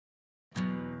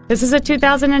This is a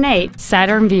 2008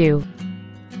 Saturn Vue.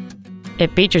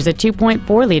 It features a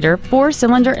 2.4-liter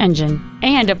four-cylinder engine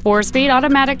and a 4-speed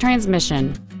automatic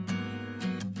transmission.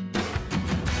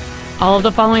 All of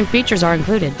the following features are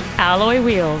included: alloy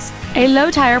wheels, a low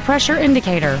tire pressure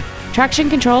indicator, traction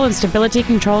control and stability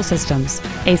control systems,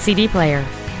 a CD player,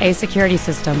 a security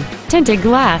system, tinted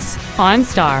glass,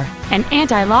 OnStar, an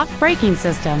anti-lock braking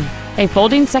system, a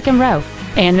folding second row,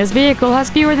 and this vehicle has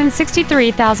fewer than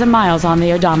 63,000 miles on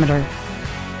the odometer.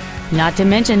 Not to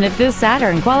mention that this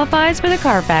Saturn qualifies for the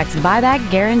Carfax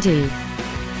buyback guarantee.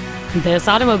 This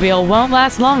automobile won't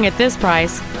last long at this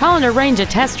price. Call and arrange a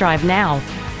test drive now.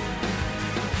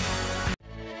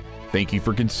 Thank you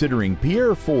for considering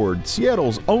Pierre Ford,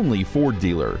 Seattle's only Ford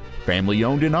dealer. Family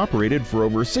owned and operated for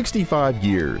over 65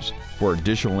 years. For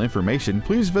additional information,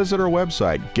 please visit our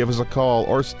website, give us a call,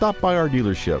 or stop by our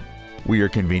dealership. We are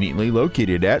conveniently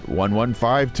located at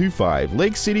 11525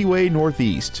 Lake City Way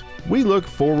Northeast. We look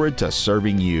forward to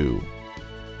serving you.